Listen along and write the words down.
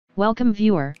Welcome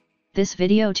viewer, this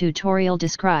video tutorial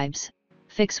describes,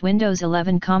 fix Windows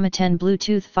 11,10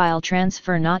 Bluetooth file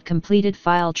transfer not completed.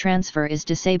 File transfer is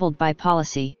disabled by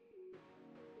policy.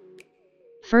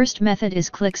 First method is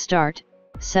click Start,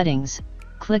 Settings,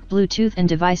 click Bluetooth and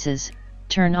Devices,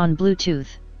 turn on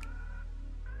Bluetooth.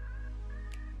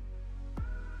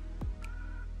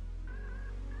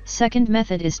 Second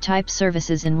method is type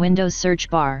Services in Windows search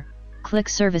bar, click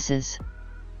Services.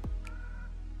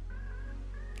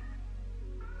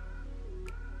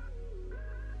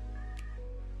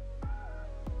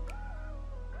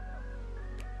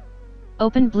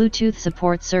 Open Bluetooth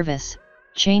Support Service,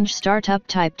 change startup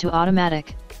type to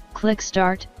automatic, click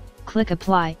Start, click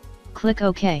Apply, click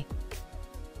OK.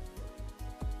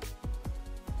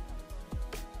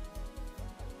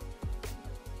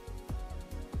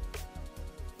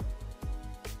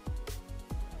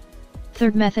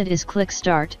 Third method is click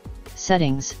Start,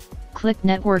 Settings, click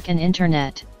Network and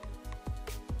Internet.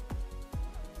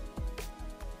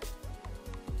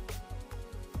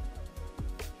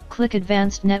 Click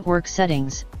Advanced Network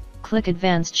Settings, click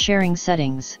Advanced Sharing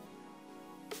Settings.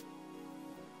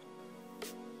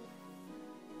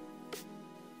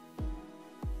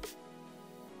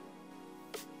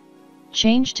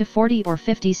 Change to 40 or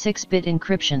 56-bit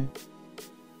encryption.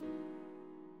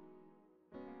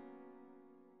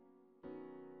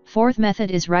 Fourth method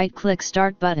is right-click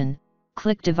Start button,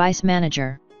 click Device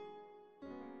Manager.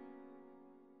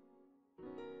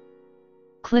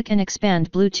 Click and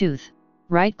expand Bluetooth.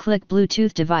 Right-click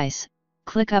Bluetooth device,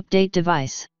 click Update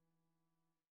Device.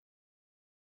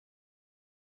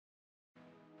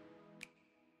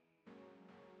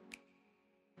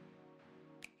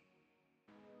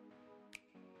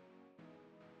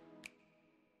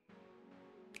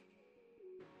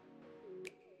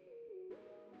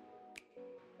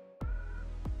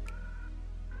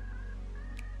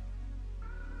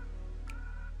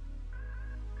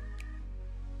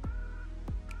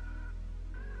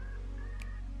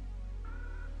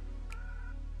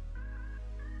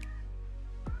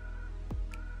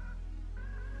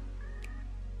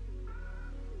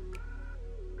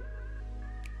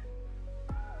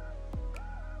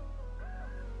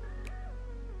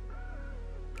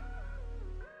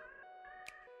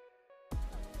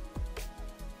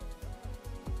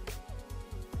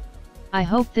 I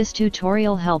hope this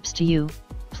tutorial helps to you.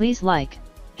 Please like,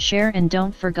 share and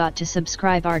don't forget to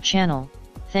subscribe our channel.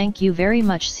 Thank you very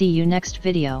much. See you next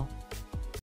video.